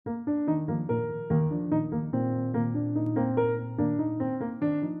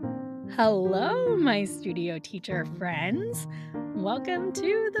Hello, my studio teacher friends. Welcome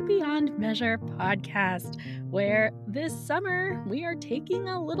to the Beyond Measure podcast, where this summer we are taking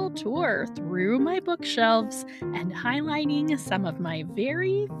a little tour through my bookshelves and highlighting some of my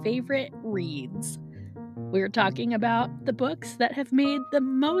very favorite reads. We're talking about the books that have made the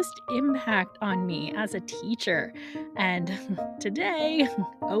most impact on me as a teacher. And today,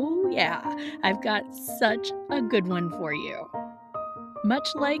 oh yeah, I've got such a good one for you. Much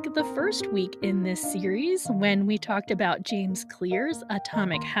like the first week in this series, when we talked about James Clear's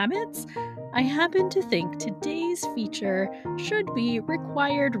Atomic Habits, I happen to think today's feature should be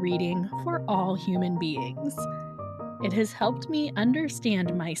required reading for all human beings. It has helped me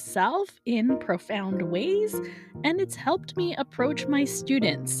understand myself in profound ways, and it's helped me approach my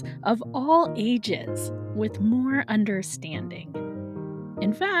students of all ages with more understanding.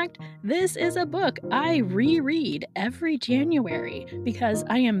 In fact, this is a book I reread every January because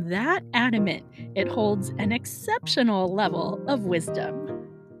I am that adamant it holds an exceptional level of wisdom.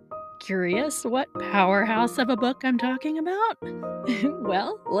 Curious what powerhouse of a book I'm talking about?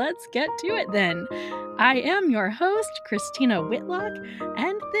 Well, let's get to it then. I am your host, Christina Whitlock,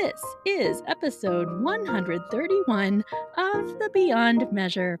 and this is episode 131 of the Beyond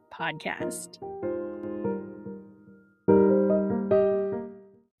Measure podcast.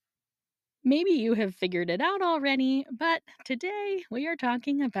 Maybe you have figured it out already, but today we are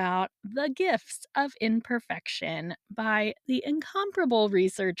talking about The Gifts of Imperfection by the incomparable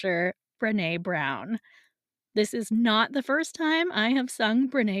researcher Brene Brown. This is not the first time I have sung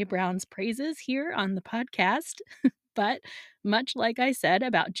Brene Brown's praises here on the podcast, but much like I said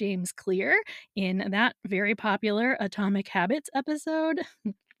about James Clear in that very popular Atomic Habits episode,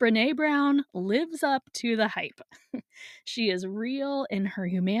 Brene Brown lives up to the hype. She is real in her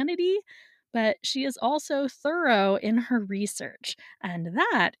humanity, but she is also thorough in her research, and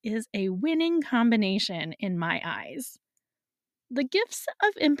that is a winning combination in my eyes. The Gifts of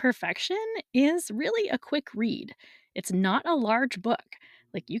Imperfection is really a quick read. It's not a large book.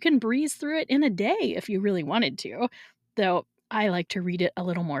 Like, you can breeze through it in a day if you really wanted to, though I like to read it a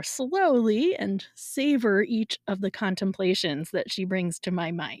little more slowly and savor each of the contemplations that she brings to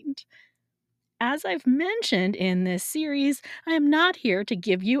my mind. As I've mentioned in this series, I am not here to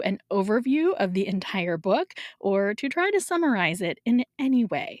give you an overview of the entire book or to try to summarize it in any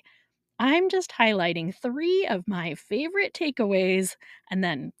way. I'm just highlighting 3 of my favorite takeaways and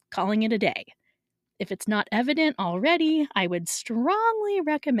then calling it a day. If it's not evident already, I would strongly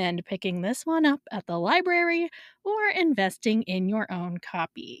recommend picking this one up at the library or investing in your own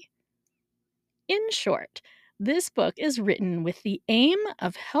copy. In short, this book is written with the aim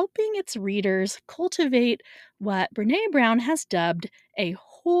of helping its readers cultivate what Brene Brown has dubbed a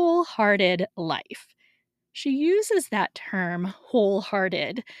wholehearted life. She uses that term,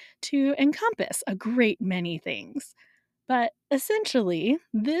 wholehearted, to encompass a great many things. But essentially,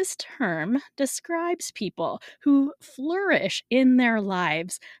 this term describes people who flourish in their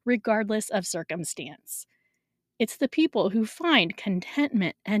lives regardless of circumstance. It's the people who find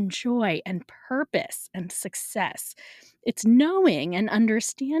contentment and joy and purpose and success. It's knowing and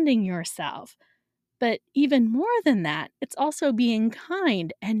understanding yourself. But even more than that, it's also being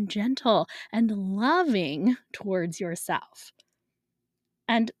kind and gentle and loving towards yourself.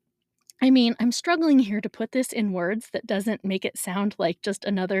 And I'm struggling here to put this in words that doesn't make it sound like just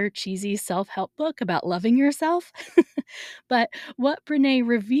another cheesy self help book about loving yourself. But what Brene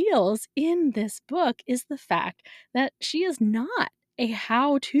reveals in this book is the fact that she is not a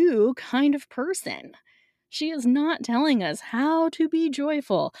how to kind of person. She is not telling us how to be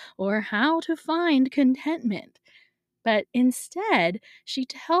joyful or how to find contentment. But instead, she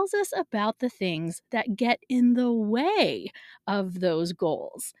tells us about the things that get in the way of those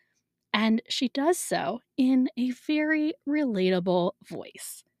goals. And she does so in a very relatable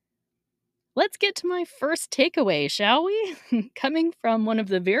voice. Let's get to my first takeaway, shall we? Coming from one of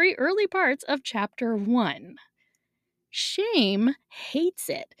the very early parts of chapter 1. Shame hates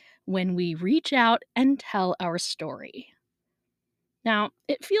it when we reach out and tell our story. Now,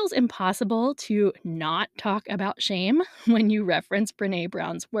 it feels impossible to not talk about shame when you reference Brene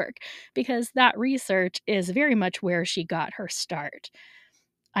Brown's work, because that research is very much where she got her start.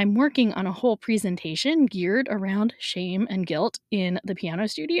 I'm working on a whole presentation geared around shame and guilt in the piano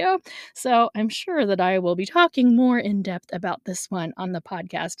studio, so I'm sure that I will be talking more in depth about this one on the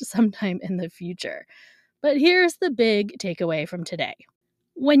podcast sometime in the future. But here's the big takeaway from today.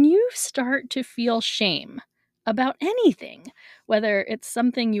 When you start to feel shame about anything, whether it's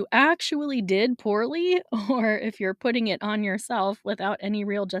something you actually did poorly or if you're putting it on yourself without any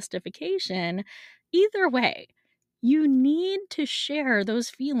real justification, either way, You need to share those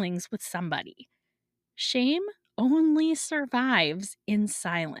feelings with somebody. Shame only survives in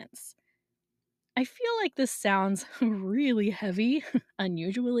silence. I feel like this sounds really heavy,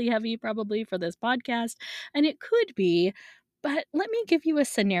 unusually heavy, probably for this podcast, and it could be, but let me give you a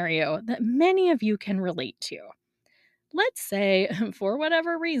scenario that many of you can relate to. Let's say, for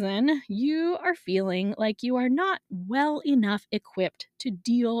whatever reason, you are feeling like you are not well enough equipped to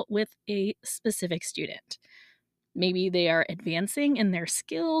deal with a specific student. Maybe they are advancing in their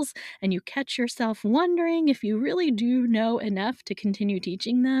skills, and you catch yourself wondering if you really do know enough to continue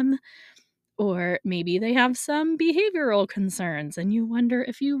teaching them. Or maybe they have some behavioral concerns, and you wonder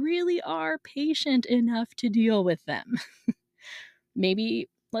if you really are patient enough to deal with them. Maybe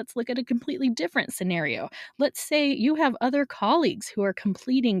let's look at a completely different scenario. Let's say you have other colleagues who are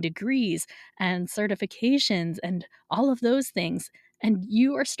completing degrees and certifications and all of those things, and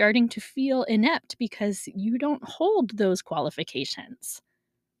you are starting to feel inept because you don't hold those qualifications.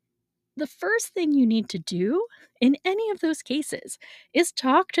 The first thing you need to do in any of those cases is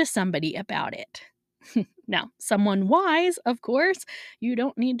talk to somebody about it. Now, someone wise, of course, you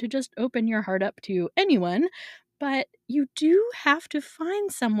don't need to just open your heart up to anyone, but you do have to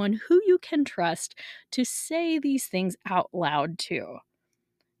find someone who you can trust to say these things out loud to.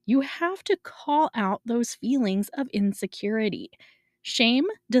 You have to call out those feelings of insecurity. Shame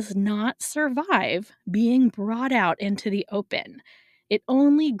does not survive being brought out into the open. It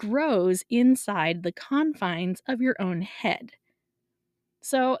only grows inside the confines of your own head.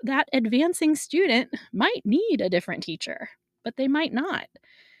 So, that advancing student might need a different teacher, but they might not.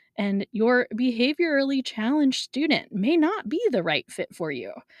 And your behaviorally challenged student may not be the right fit for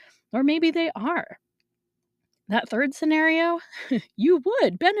you, or maybe they are. That third scenario, you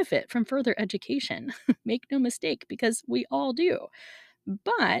would benefit from further education. Make no mistake, because we all do.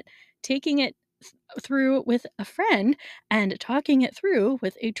 But taking it through with a friend and talking it through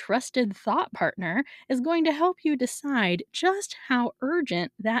with a trusted thought partner is going to help you decide just how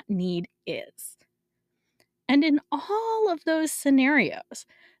urgent that need is. And in all of those scenarios,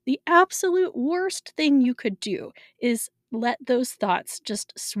 the absolute worst thing you could do is let those thoughts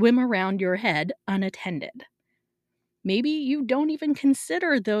just swim around your head unattended. Maybe you don't even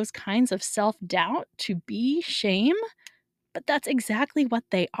consider those kinds of self doubt to be shame, but that's exactly what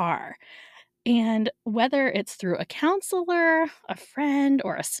they are. And whether it's through a counselor, a friend,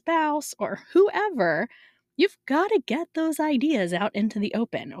 or a spouse, or whoever, you've got to get those ideas out into the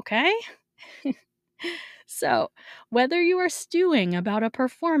open, okay? So, whether you are stewing about a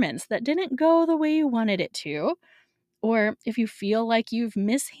performance that didn't go the way you wanted it to, or if you feel like you've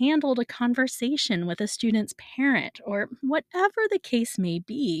mishandled a conversation with a student's parent, or whatever the case may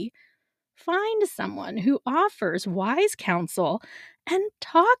be, find someone who offers wise counsel and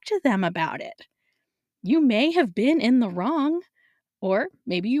talk to them about it. You may have been in the wrong, or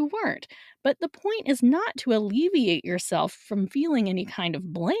maybe you weren't, but the point is not to alleviate yourself from feeling any kind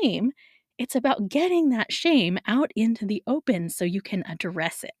of blame. It's about getting that shame out into the open so you can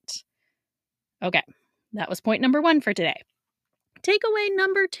address it. Okay, that was point number 1 for today. Takeaway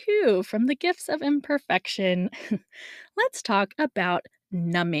number 2 from the gifts of imperfection. Let's talk about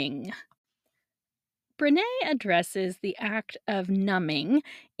numbing. Brene addresses the act of numbing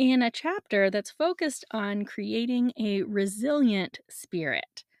in a chapter that's focused on creating a resilient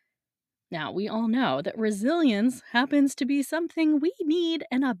spirit. Now, we all know that resilience happens to be something we need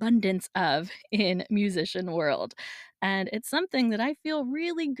an abundance of in musician world, and it's something that I feel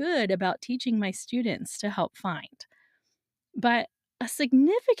really good about teaching my students to help find. But a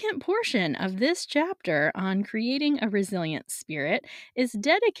significant portion of this chapter on creating a resilient spirit is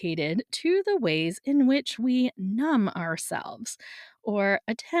dedicated to the ways in which we numb ourselves or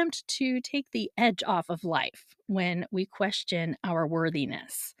attempt to take the edge off of life when we question our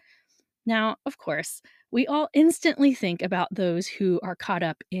worthiness. Now, of course, we all instantly think about those who are caught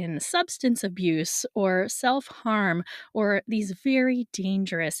up in substance abuse or self harm or these very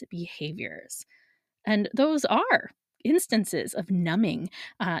dangerous behaviors. And those are instances of numbing,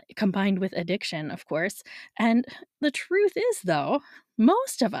 combined with addiction, of course. And the truth is, though,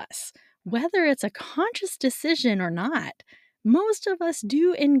 most of us, whether it's a conscious decision or not, most of us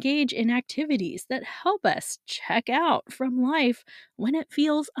do engage in activities that help us check out from life when it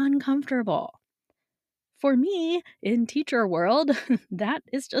feels uncomfortable. For me, in teacher world, that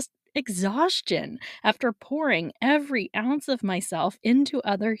is just exhaustion after pouring every ounce of myself into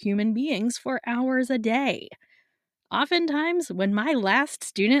other human beings for hours a day. Oftentimes, when my last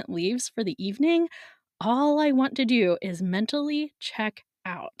student leaves for the evening, all I want to do is mentally check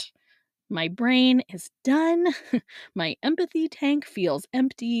out. My brain is done, my empathy tank feels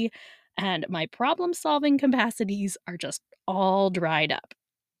empty, and my problem solving capacities are just all dried up.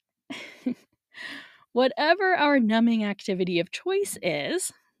 Whatever our numbing activity of choice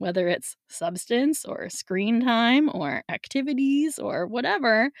is, whether it's substance or screen time or activities or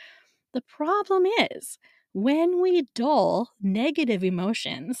whatever, the problem is when we dull negative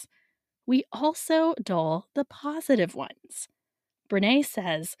emotions, we also dull the positive ones. Brene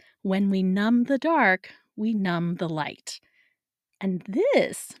says, when we numb the dark, we numb the light. And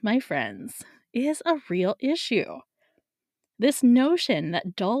this, my friends, is a real issue. This notion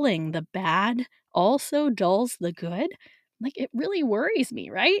that dulling the bad also dulls the good, like it really worries me,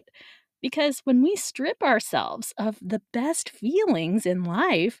 right? Because when we strip ourselves of the best feelings in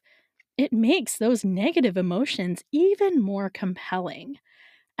life, it makes those negative emotions even more compelling.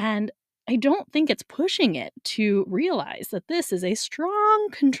 And I don't think it's pushing it to realize that this is a strong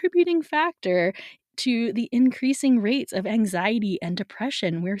contributing factor to the increasing rates of anxiety and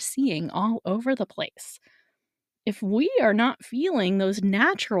depression we're seeing all over the place. If we are not feeling those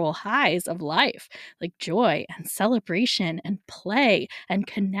natural highs of life, like joy and celebration and play and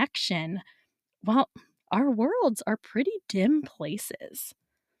connection, well, our worlds are pretty dim places.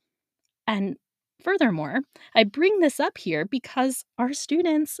 And furthermore, I bring this up here because our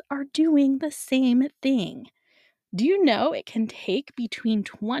students are doing the same thing. Do you know it can take between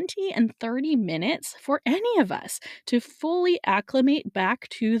 20 and 30 minutes for any of us to fully acclimate back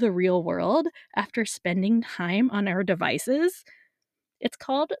to the real world after spending time on our devices? It's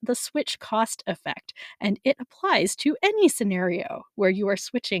called the switch cost effect, and it applies to any scenario where you are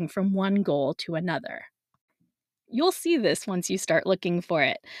switching from one goal to another. You'll see this once you start looking for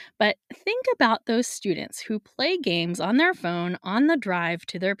it. But think about those students who play games on their phone on the drive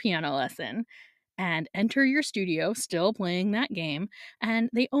to their piano lesson and enter your studio still playing that game, and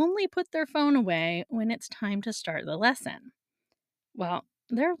they only put their phone away when it's time to start the lesson. Well,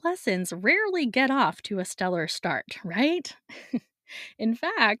 their lessons rarely get off to a stellar start, right? In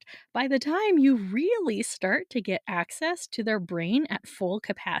fact, by the time you really start to get access to their brain at full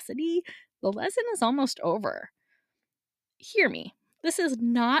capacity, the lesson is almost over. Hear me. This is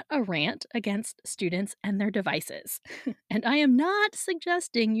not a rant against students and their devices. And I am not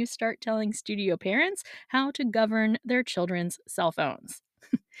suggesting you start telling studio parents how to govern their children's cell phones.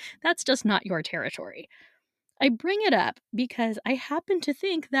 That's just not your territory. I bring it up because I happen to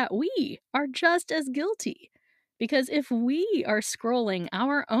think that we are just as guilty. Because if we are scrolling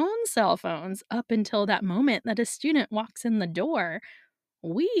our own cell phones up until that moment that a student walks in the door,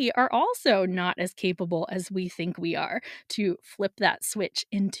 we are also not as capable as we think we are to flip that switch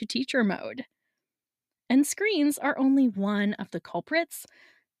into teacher mode. And screens are only one of the culprits.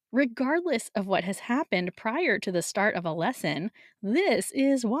 Regardless of what has happened prior to the start of a lesson, this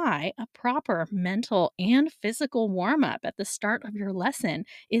is why a proper mental and physical warm up at the start of your lesson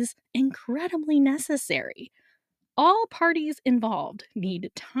is incredibly necessary. All parties involved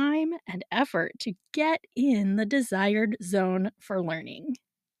need time and effort to get in the desired zone for learning.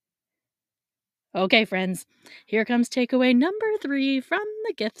 Okay, friends, here comes takeaway number 3 from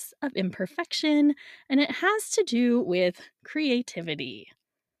the gifts of imperfection, and it has to do with creativity.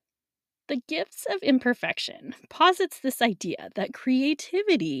 The gifts of imperfection posits this idea that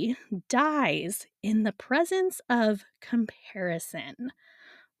creativity dies in the presence of comparison.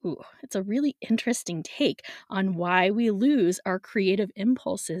 Ooh, it's a really interesting take on why we lose our creative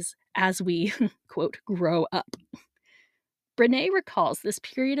impulses as we, quote, grow up. Brene recalls this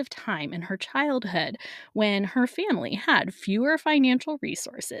period of time in her childhood when her family had fewer financial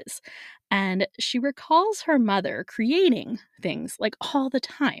resources, and she recalls her mother creating things like all the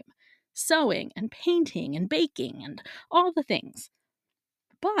time, sewing and painting and baking and all the things.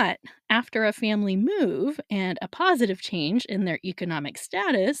 But after a family move and a positive change in their economic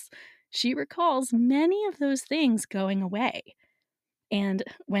status, she recalls many of those things going away. And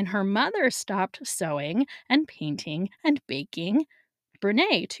when her mother stopped sewing and painting and baking,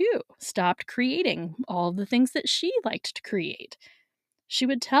 Brene, too, stopped creating all the things that she liked to create. She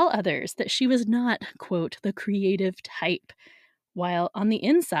would tell others that she was not, quote, the creative type, while on the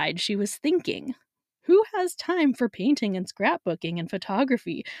inside she was thinking, who has time for painting and scrapbooking and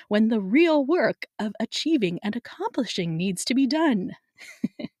photography when the real work of achieving and accomplishing needs to be done?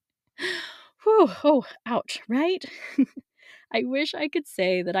 Whew, oh, ouch, right? I wish I could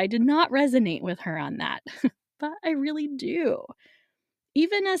say that I did not resonate with her on that, but I really do.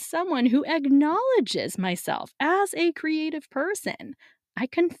 Even as someone who acknowledges myself as a creative person, I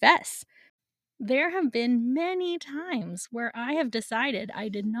confess there have been many times where I have decided I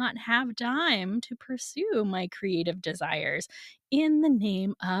did not have time to pursue my creative desires in the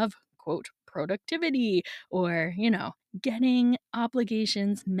name of, quote, productivity or, getting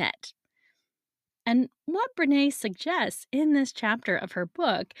obligations met. And what Brene suggests in this chapter of her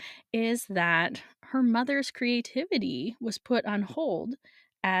book is that her mother's creativity was put on hold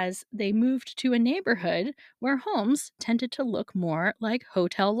as they moved to a neighborhood where homes tended to look more like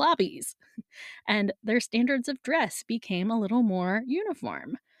hotel lobbies, and their standards of dress became a little more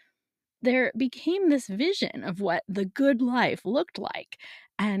uniform. There became this vision of what the good life looked like,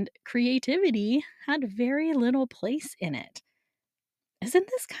 and creativity had very little place in it. Isn't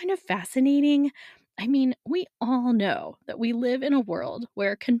this kind of fascinating? I mean, we all know that we live in a world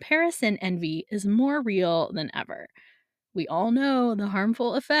where comparison envy is more real than ever. We all know the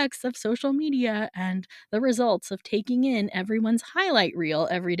harmful effects of social media and the results of taking in everyone's highlight reel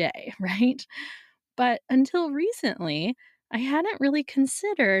every day, right? But until recently, I hadn't really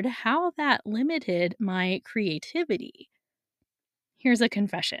considered how that limited my creativity. Here's a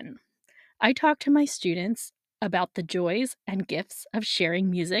confession. I talk to my students about the joys and gifts of sharing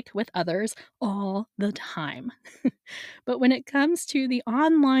music with others all the time. But when it comes to the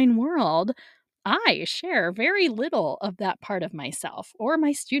online world, I share very little of that part of myself or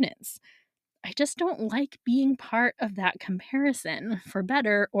my students. I just don't like being part of that comparison, for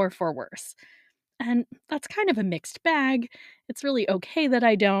better or for worse. And that's kind of a mixed bag. It's really okay that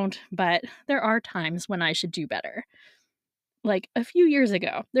I don't, but there are times when I should do better. Like a few years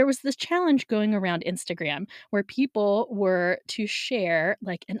ago, there was this challenge going around Instagram where people were to share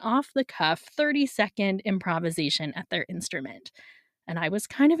like an off the cuff 30-second improvisation at their instrument. And I was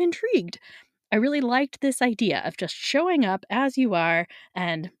kind of intrigued. I really liked this idea of just showing up as you are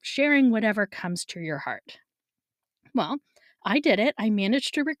and sharing whatever comes to your heart. Well, I did it. I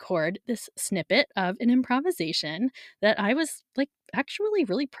managed to record this snippet of an improvisation that I was like actually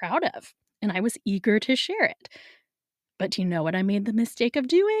really proud of, and I was eager to share it. But do you know what I made the mistake of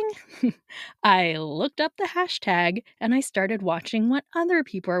doing? I looked up the hashtag and I started watching what other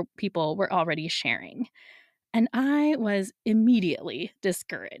people were already sharing. And I was immediately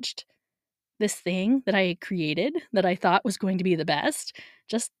discouraged. This thing that I had created that I thought was going to be the best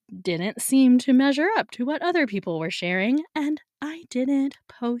just didn't seem to measure up to what other people were sharing, and I didn't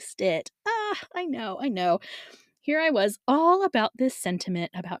post it. I know, I know. Here I was, all about this sentiment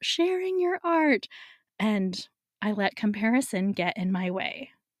about sharing your art, and I let comparison get in my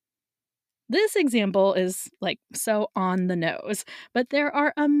way. This example is like so on the nose, but there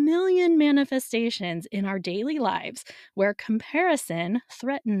are a million manifestations in our daily lives where comparison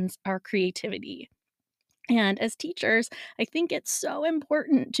threatens our creativity. And as teachers, I think it's so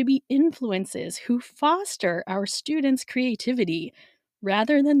important to be influences who foster our students' creativity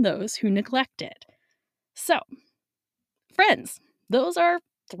rather than those who neglect it. So, friends, those are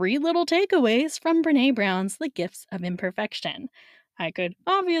three little takeaways from Brene Brown's The Gifts of Imperfection. I could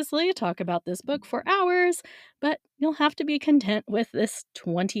obviously talk about this book for hours, but you'll have to be content with this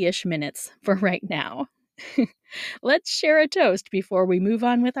 20 ish minutes for right now. Let's share a toast before we move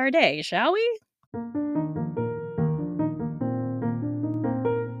on with our day, shall we?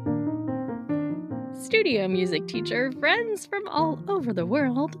 Studio music teacher friends from all over the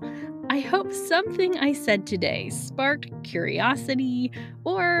world, I hope something I said today sparked curiosity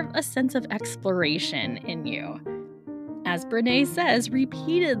or a sense of exploration in you. As Brene says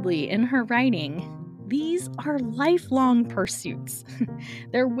repeatedly in her writing, these are lifelong pursuits.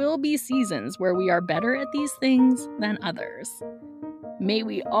 There will be seasons where we are better at these things than others. May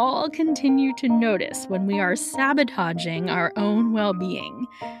we all continue to notice when we are sabotaging our own well being.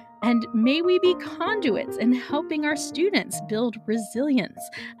 And may we be conduits in helping our students build resilience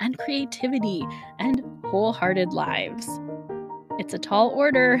and creativity and wholehearted lives. It's a tall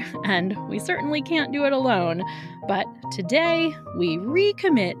order, and we certainly can't do it alone, but today we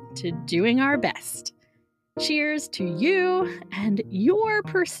recommit to doing our best. Cheers to you and your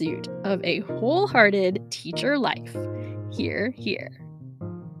pursuit of a wholehearted teacher life. Hear, hear.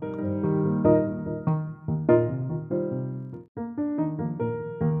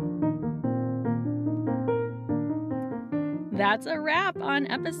 That's a wrap on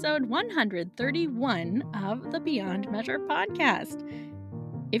episode 131 of the Beyond Measure podcast.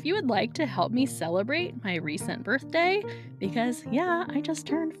 If you would like to help me celebrate my recent birthday, because yeah, I just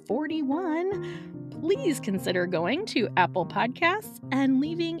turned 41, please consider going to Apple Podcasts and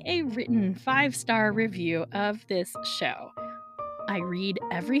leaving a written 5-star review of this show. I read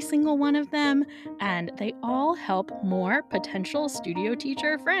every single one of them, and they all help more potential studio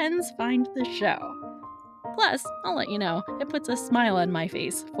teacher friends find the show. Plus, I'll let you know, it puts a smile on my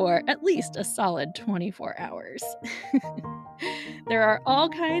face for at least a solid 24 hours. There are all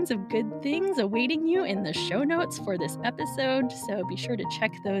kinds of good things awaiting you in the show notes for this episode, so be sure to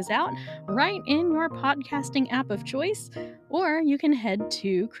check those out right in your podcasting app of choice, or you can head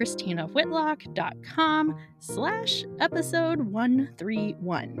to christinawhitlock.com/episode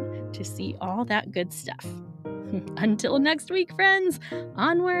 131 to see all that good stuff. Until next week, friends,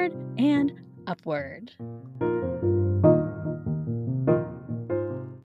 onward and upward.